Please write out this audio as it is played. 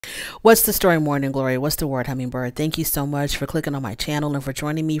What's the story, Morning Glory? What's the word, Hummingbird? Thank you so much for clicking on my channel and for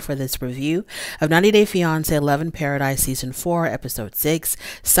joining me for this review of 90 Day Fiance Love in Paradise Season 4, Episode 6,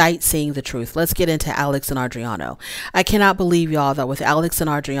 Sightseeing the Truth. Let's get into Alex and Adriano. I cannot believe, y'all, that with Alex and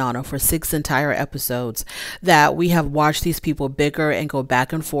Adriano for 6 entire episodes that we have watched these people bicker and go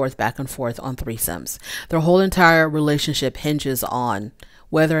back and forth on threesomes. Their whole entire relationship hinges on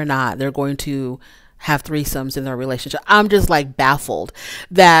whether or not they're going to have threesomes in their relationship. I'm just like baffled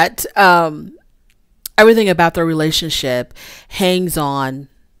that everything about their relationship hangs on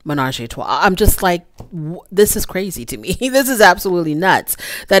menage a trois. I'm just like, this is crazy to me. This is absolutely nuts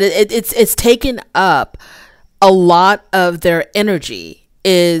that it's taken up a lot of their energy.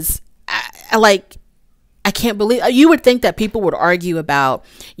 Is like, I can't believe, you would think that people would argue about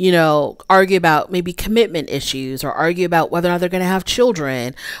maybe commitment issues, or argue about whether or not they're going to have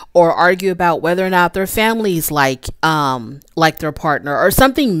children, or argue about whether or not their families like their partner, or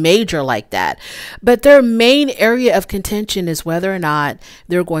something major like that. But their main area of contention is whether or not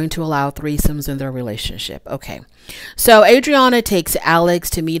they're going to allow threesomes in their relationship. Okay. So Adriana takes Alex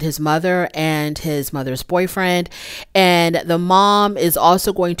to meet his mother and his mother's boyfriend, and the mom is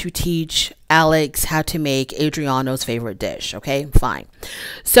also going to teach Alex how to make Adriano's favorite dish. Okay, fine.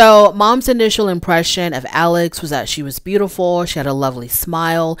 So mom's initial impression of Alex was that she was beautiful. She had a lovely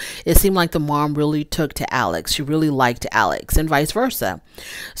smile. It seemed like the mom really took to Alex. She really liked Alex, and vice versa.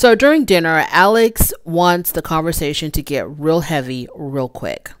 So during dinner, Alex wants the conversation to get real heavy real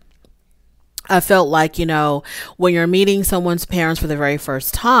quick. I felt like, when you're meeting someone's parents for the very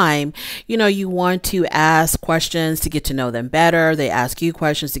first time, you want to ask questions to get to know them better. They ask you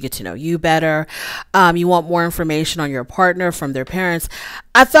questions to get to know you better. You want more information on your partner from their parents.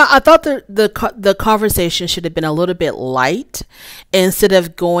 I thought the conversation should have been a little bit light instead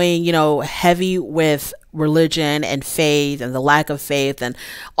of going, heavy with religion and faith and the lack of faith and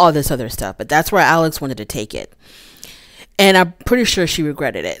all this other stuff. But that's where Alex wanted to take it. And I'm pretty sure she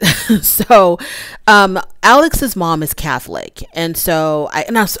regretted it. So, Alex's mom is Catholic. And so,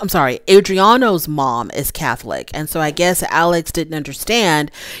 I'm sorry, Adriano's mom is Catholic. And so I guess Alex didn't understand,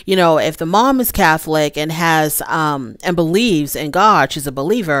 if the mom is Catholic and has, and believes in God, she's a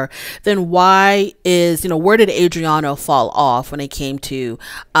believer, then why is, where did Adriano fall off when it came to,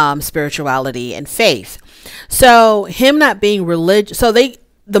 spirituality and faith? So him not being religious,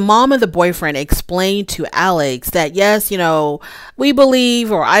 the mom and the boyfriend explained to Alex that, yes, we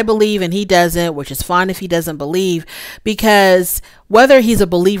believe, or I believe, and he doesn't, which is fine if he doesn't believe, because whether he's a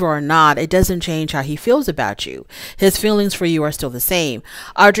believer or not, it doesn't change how he feels about you. His feelings for you are still the same.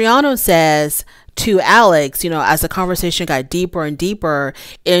 Adriano says to Alex, as the conversation got deeper and deeper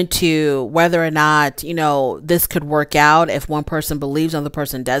into whether or not, this could work out if one person believes and the other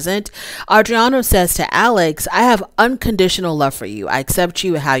person doesn't, Adriano says to Alex, I have unconditional love for you. I accept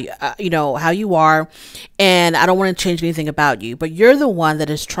you how you are, and I don't want to change anything about you, but you're the one that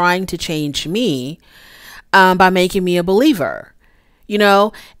is trying to change me by making me a believer.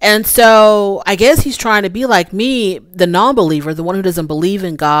 And so I guess he's trying to be like me, the non-believer, the one who doesn't believe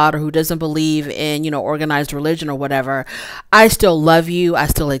in God, or who doesn't believe in, organized religion or whatever. I still love you. I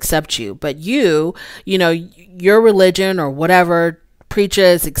still accept you. But your religion or whatever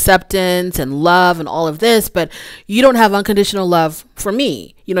preaches acceptance and love and all of this, but you don't have unconditional love for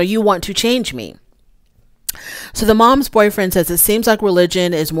me. You want to change me. So the mom's boyfriend says it seems like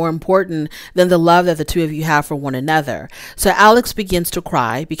religion is more important than the love that the two of you have for one another. So Alex begins to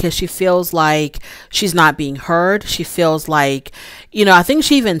cry because she feels like she's not being heard. She feels like, I think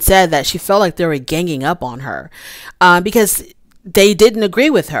she even said that she felt like they were ganging up on her because they didn't agree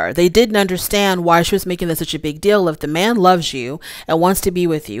with her. They didn't understand why she was making this such a big deal. If the man loves you and wants to be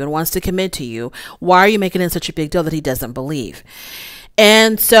with you and wants to commit to you, why are you making it such a big deal that he doesn't believe?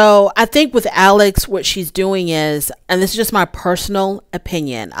 And so I think with Alex, what she's doing is, and this is just my personal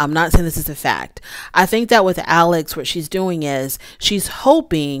opinion, I'm not saying this is a fact. I think that with Alex, what she's doing is she's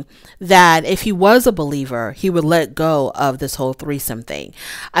hoping that if he was a believer, he would let go of this whole threesome thing.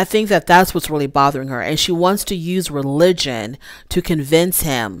 I think that that's what's really bothering her. And she wants to use religion to convince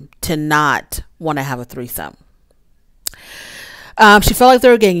him to not want to have a threesome. She felt like they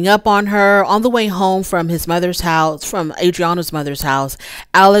were ganging up on her. On the way home from his mother's house, from Adriano's mother's house,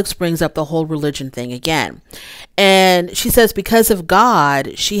 Alex brings up the whole religion thing again. And she says because of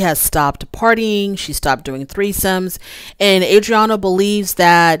God, she has stopped partying. She stopped doing threesomes. And Adriano believes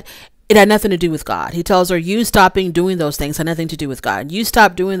that it had nothing to do with God. He tells her, you stopping doing those things had nothing to do with God. You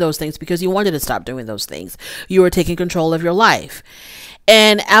stopped doing those things because you wanted to stop doing those things. You were taking control of your life.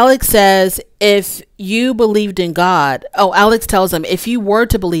 And Alex says, if you believed in God, Alex tells him, if you were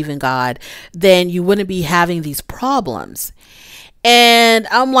to believe in God, then you wouldn't be having these problems. And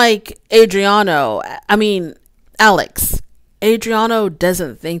I'm like, Alex, Adriano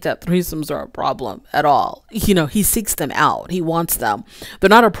doesn't think that threesomes are a problem at all. He seeks them out. He wants them. They're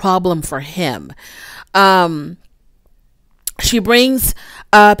not a problem for him. She brings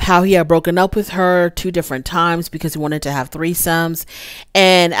up how he had broken up with her 2 different times because he wanted to have threesomes.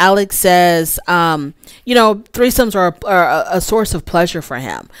 And Alex says, threesomes are a source of pleasure for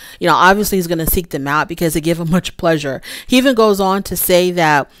him. Obviously he's going to seek them out because they give him much pleasure. He even goes on to say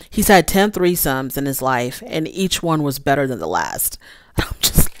that he's had 10 threesomes in his life and each one was better than the last. I'm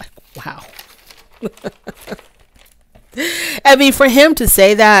just like, wow. For him to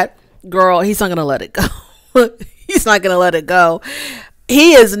say that, girl, he's not going to let it go. He's not going to let it go.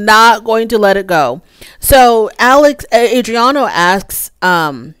 He is not going to let it go. So Adriano asks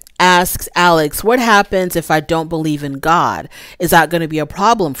Alex, what happens if I don't believe in God? Is that going to be a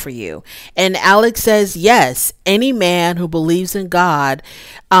problem for you? And Alex says, yes, any man who believes in God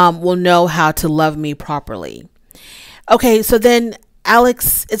will know how to love me properly. Okay, so then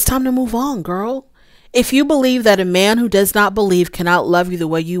Alex, it's time to move on, girl. If you believe that a man who does not believe cannot love you the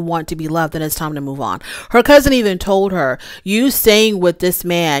way you want to be loved, then it's time to move on. Her cousin even told her, you staying with this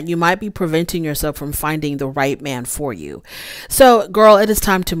man, you might be preventing yourself from finding the right man for you. So, girl, it is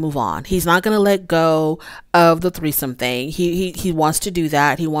time to move on. He's not going to let go of the threesome thing. He wants to do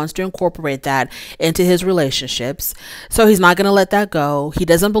that. He wants to incorporate that into his relationships. So he's not going to let that go. He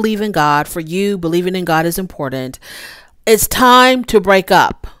doesn't believe in God. For you, believing in God is important. It's time to break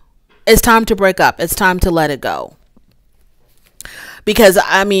up. It's time to break up. It's time to let it go. Because,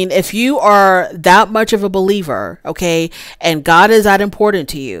 if you are that much of a believer, okay, and God is that important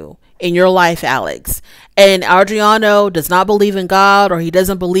to you in your life, Alex, and Adriano does not believe in God or he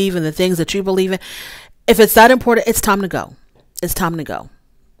doesn't believe in the things that you believe in, if it's that important, it's time to go. It's time to go.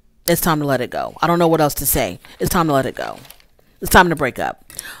 It's time to let it go. I don't know what else to say. It's time to let it go. It's time to break up.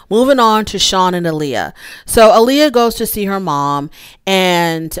 Moving on to Sean and Aaliyah. So Aaliyah goes to see her mom,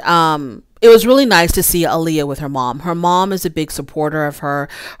 and it was really nice to see Aaliyah with her mom. Her mom is a big supporter of her.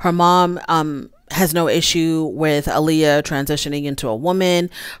 Her mom has no issue with Aaliyah transitioning into a woman.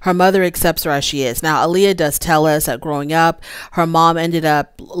 Her mother accepts her as she is. Now, Aaliyah does tell us that growing up, her mom ended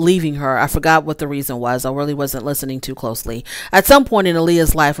up leaving her. I forgot what the reason was. I really wasn't listening too closely. At some point in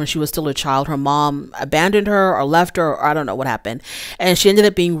Aaliyah's life, when she was still a child, her mom abandoned her or left her, or I don't know what happened. And she ended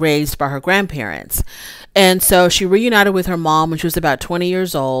up being raised by her grandparents. And so she reunited with her mom when she was about 20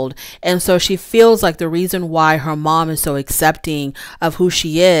 years old. And so she feels like the reason why her mom is so accepting of who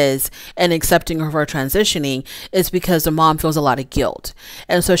she is and accepting of her transitioning is because the mom feels a lot of guilt.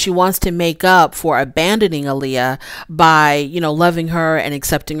 And so she wants to make up for abandoning Aaliyah by, loving her and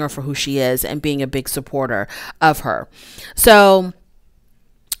accepting her for who she is and being a big supporter of her. So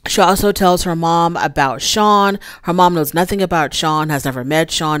she also tells her mom about Sean. Her mom knows nothing about Sean, has never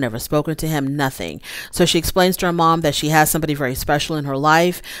met Sean, never spoken to him, nothing. So she explains to her mom that she has somebody very special in her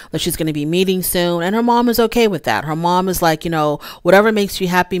life that she's going to be meeting soon. And her mom is okay with that. Her mom is like, whatever makes you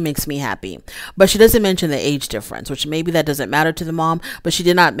happy makes me happy. But she doesn't mention the age difference, which maybe that doesn't matter to the mom. But she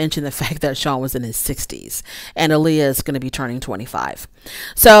did not mention the fact that Sean was in his 60s and Aaliyah is going to be turning 25.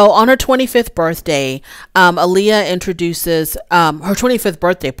 So on her 25th birthday, Aaliyah introduces her 25th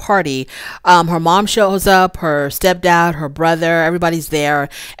birthday party. Her mom shows up, her stepdad, her brother, everybody's there,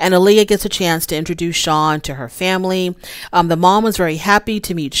 and Aaliyah gets a chance to introduce Sean to her family. The mom was very happy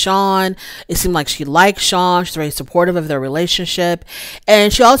to meet Sean. It seemed like she liked Sean. She's very supportive of their relationship,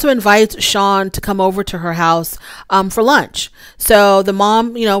 and she also invites Sean to come over to her house for lunch. So the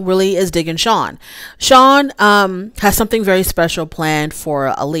mom, really is digging Sean. Sean has something very special planned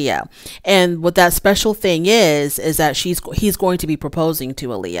for Aaliyah, and what that special thing is that he's going to be proposing to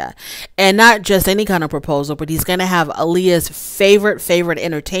Aaliyah, and not just any kind of proposal, but he's going to have Aaliyah's favorite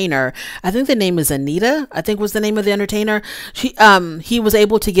entertainer. I think the name is Anita. I think was the name of the entertainer. He was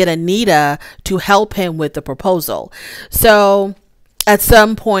able to get Anita to help him with the proposal. So at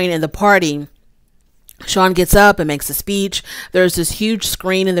some point in the party, Sean gets up and makes a speech. There's this huge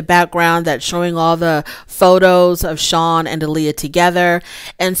screen in the background that's showing all the photos of Sean and Aaliyah together.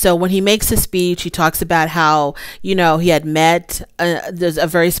 And so when he makes a speech, he talks about how, he had met there's a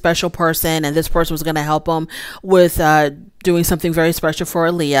very special person, and this person was going to help him with doing something very special for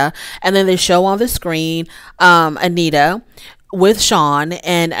Aaliyah. And then they show on the screen Anita with Sean,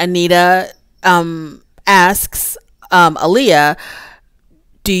 and Anita asks Aaliyah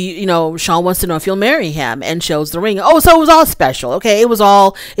do you know, Sean wants to know if you'll marry him, and shows the ring. Oh, so it was all special. Okay. It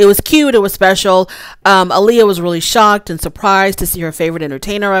was cute. It was special. Aaliyah was really shocked and surprised to see her favorite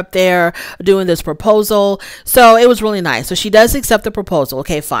entertainer up there doing this proposal. So it was really nice. So she does accept the proposal.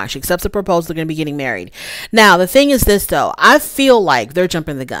 Okay, fine. She accepts the proposal. They're going to be getting married. Now, the thing is this though, I feel like they're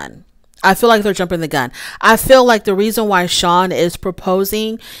jumping the gun. I feel like the reason why Sean is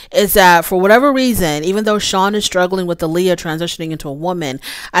proposing is that for whatever reason, even though Sean is struggling with Aaliyah transitioning into a woman,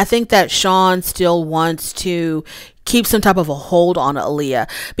 I think that Sean still wants to keep some type of a hold on Aaliyah,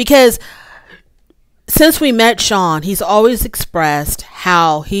 because since we met Sean, he's always expressed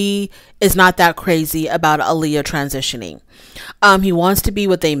how he is not that crazy about Aaliyah transitioning. He wants to be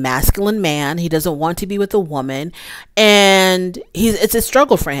with a masculine man. He doesn't want to be with a woman, and it's a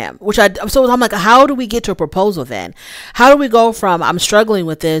struggle for him. So I'm like, how do we get to a proposal then? How do we go from I'm struggling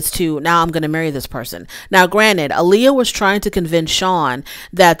with this to now I'm going to marry this person? Now, granted, Aaliyah was trying to convince Sean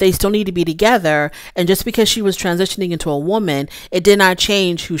that they still need to be together, and just because she was transitioning into a woman, it did not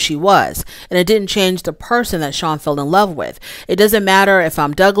change who she was, and it didn't change the person that Sean fell in love with. It doesn't matter if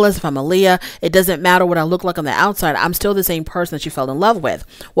I'm Douglas, if I'm Aaliyah. It doesn't matter what I look like on the outside. I'm still the same person that she fell in love with.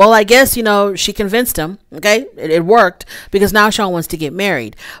 Well, I guess, she convinced him. Okay. It worked, because now Sean wants to get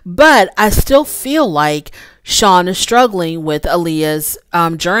married, but I still feel like Sean is struggling with Aaliyah's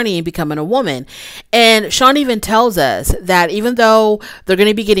journey in becoming a woman. And Sean even tells us that even though they're going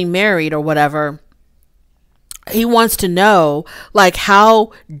to be getting married or whatever, he wants to know, like,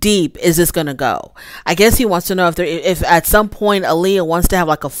 how deep is this going to go? I guess he wants to know if at some point Aaliyah wants to have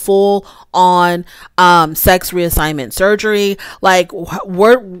like a full on sex reassignment surgery. Like,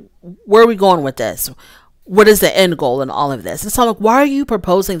 where are we going with this? What is the end goal in all of this? And so I'm like, why are you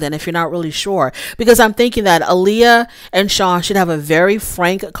proposing then if you're not really sure? Because I'm thinking that Aaliyah and Sean should have a very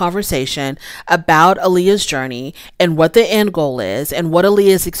frank conversation about Aaliyah's journey and what the end goal is and what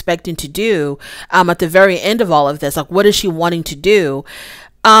Aaliyah is expecting to do at the very end of all of this. Like, what is she wanting to do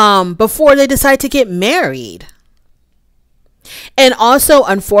before they decide to get married? And also,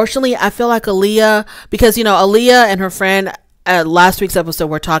 unfortunately, I feel like Aaliyah, because, Aaliyah and her friend, last week's episode,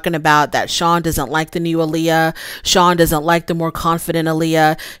 we're talking about that Sean doesn't like the new Aaliyah. Sean doesn't like the more confident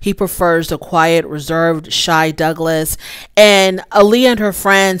Aaliyah. He prefers the quiet, reserved, shy Douglas. And Aaliyah and her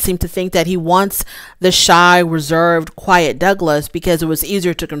friends seem to think that he wants the shy, reserved, quiet Douglas because it was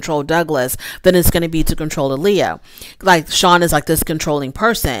easier to control Douglas than it's going to be to control Aaliyah. Like, Sean is like this controlling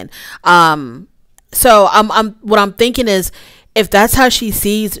person. So what I'm thinking is, if that's how she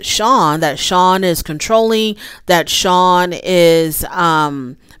sees Sean, that Sean is controlling, that Sean is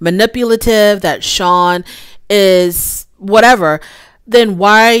manipulative, that Sean is whatever, then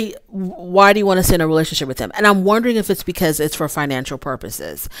why do you want to stay in a relationship with him? And I'm wondering if it's because it's for financial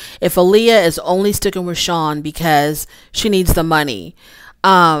purposes. If Aaliyah is only sticking with Sean because she needs the money,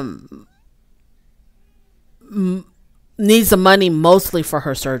 needs the money mostly for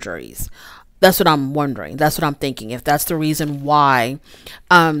her surgeries. That's what I'm wondering. That's what I'm thinking. If that's the reason why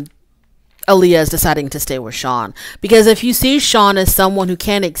Aaliyah is deciding to stay with Sean. Because if you see Sean as someone who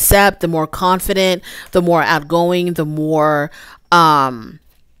can accept the more confident, the more outgoing, the more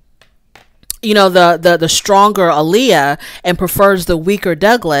the stronger Aaliyah and prefers the weaker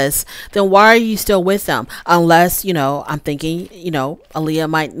Douglas, then why are you still with them? Unless, I'm thinking, Aaliyah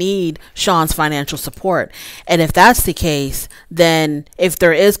might need Sean's financial support. And if that's the case, then if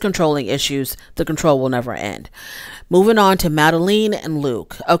there is controlling issues, the control will never end. Moving on to Madeline and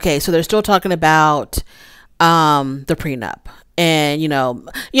Luke. Okay, so they're still talking about the prenup. And, you know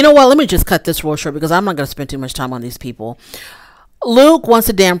what? Let me just cut this real short because I'm not going to spend too much time on these people. Luke wants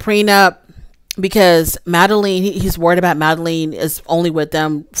a damn prenup because Madeline, he's worried about Madeline is only with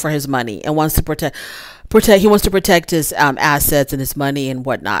them for his money and wants to protect. He wants to protect his assets and his money and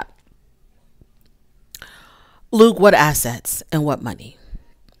whatnot. Luke, what assets and what money?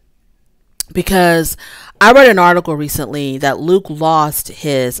 Because I read an article recently that Luke lost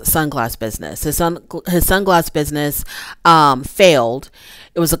his sunglass business. His sunglass business failed.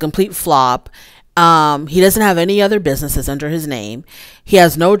 It was a complete flop. He doesn't have any other businesses under his name. He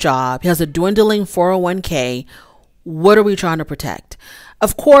has no job. He has a dwindling 401k. What are we trying to protect?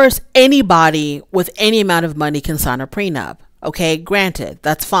 Of course, anybody with any amount of money can sign a prenup. Okay, granted,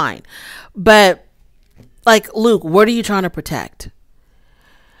 that's fine. But like, Luke, what are you trying to protect?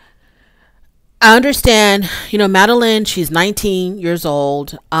 I understand, Madeline, she's 19 years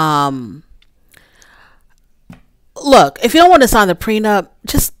old. Look, if you don't want to sign the prenup,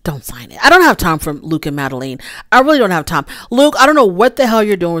 just don't sign it. I don't have time for Luke and Madeline. I really don't have time. Luke, I don't know what the hell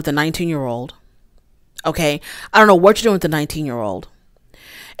you're doing with the 19-year-old. Okay? I don't know what you're doing with the 19-year-old.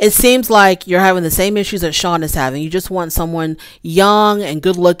 It seems like you're having the same issues that Sean is having. You just want someone young and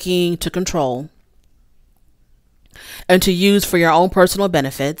good looking to control and to use for your own personal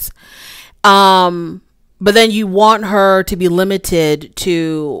benefits. But then you want her to be limited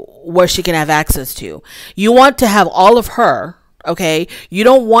to what she can have access to. You want to have all of her, okay? You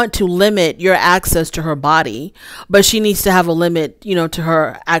don't want to limit your access to her body, but she needs to have a limit, you know, to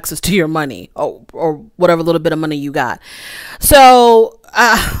her access to your money, or whatever little bit of money you got. So,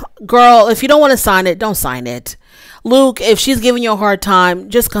 girl, if you don't want to sign it, don't sign it. Luke, if she's giving you a hard time,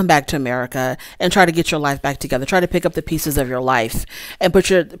 just come back to America and try to get your life back together. Try to pick up the pieces of your life and put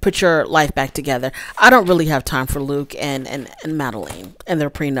your life back together. I don't really have time for Luke and Madeline and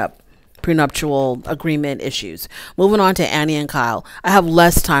their prenuptial agreement issues. Moving on to Annie and Kyle. I have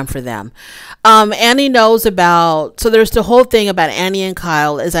less time for them. Annie knows about, so there's the whole thing about Annie and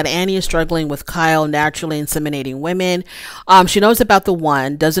Kyle is that Annie is struggling with Kyle naturally inseminating women. She knows about the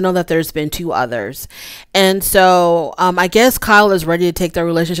one, doesn't know that there's been 2 others. And so I guess Kyle is ready to take their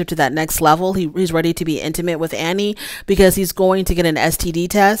relationship to that next level. He's ready to be intimate with Annie because he's going to get an STD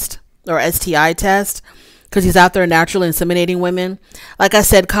test or STI test, because he's out there naturally inseminating women. Like I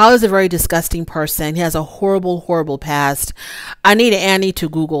said, Kyle is a very disgusting person. He has a horrible, horrible past. I need Annie to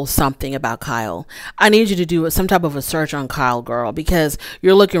Google something about Kyle. I need you to do some type of a search on Kyle, girl, because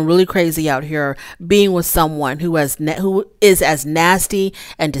you're looking really crazy out here being with someone who is as nasty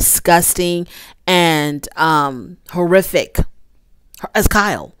and disgusting and horrific as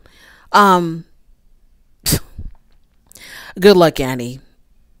Kyle. Good luck, Annie.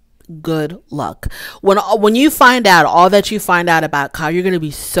 Good luck. When you find out all that you find out about Kyle, you're going to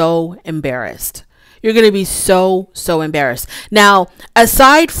be so embarrassed. You're going to be so embarrassed. Now,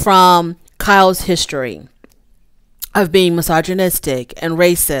 aside from Kyle's history of being misogynistic and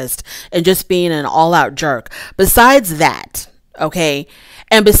racist and just being an all-out jerk, besides that, okay,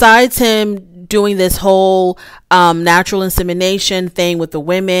 and besides him doing this whole natural insemination thing with the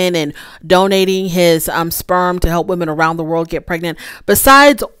women and donating his sperm to help women around the world get pregnant,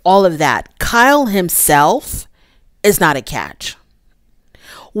 besides all of that, Kyle himself is not a catch.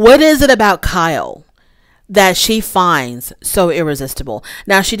 What is it about Kyle that she finds so irresistible?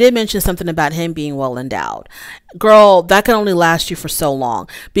 Now, she did mention something about him being well endowed. Girl, that can only last you for so long,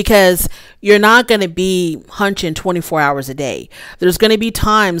 because you're not going to be hunching 24 hours a day. There's going to be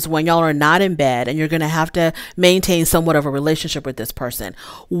times when y'all are not in bed and you're going to have to maintain somewhat of a relationship with this person.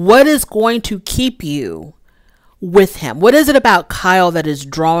 What is going to keep you with him? What is it about Kyle that is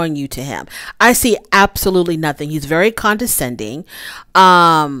drawing you to him? I see absolutely nothing. He's very condescending.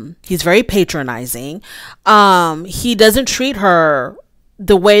 He's very patronizing. He doesn't treat her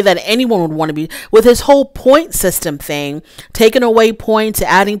the way that anyone would want to be, with his whole point system thing, taking away points,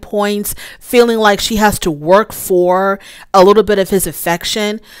 adding points, feeling like she has to work for a little bit of his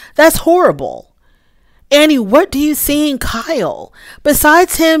affection. That's horrible. Annie, what do you see in Kyle?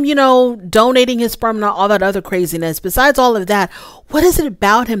 Besides him, you know, donating his sperm and all that other craziness, besides all of that, what is it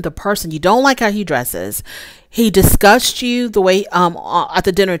about him, the person? You don't like how he dresses. He disgusts you the way at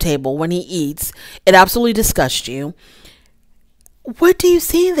the dinner table when he eats. It absolutely disgusts you. What do you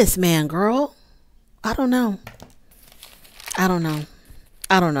see in this man, girl? I don't know. I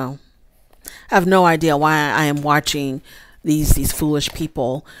have no idea why I am watching these foolish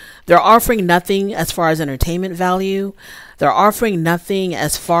people. They're offering nothing as far as entertainment value. They're offering nothing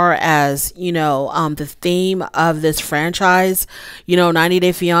as far as, you know, the theme of this franchise, you know, 90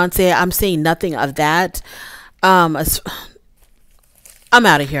 Day Fiance. I'm seeing nothing of that. I'm out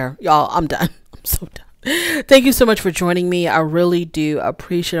of here, y'all. I'm done. I'm so done. Thank you so much for joining me. I really do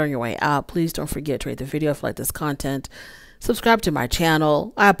appreciate it. On your way out, please don't forget to rate the video if you like this content. Subscribe to my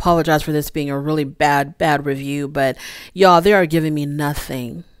channel. I apologize for this being a really bad review, but y'all, they are giving me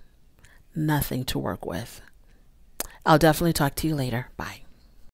nothing to work with. I'll definitely talk to you later. Bye.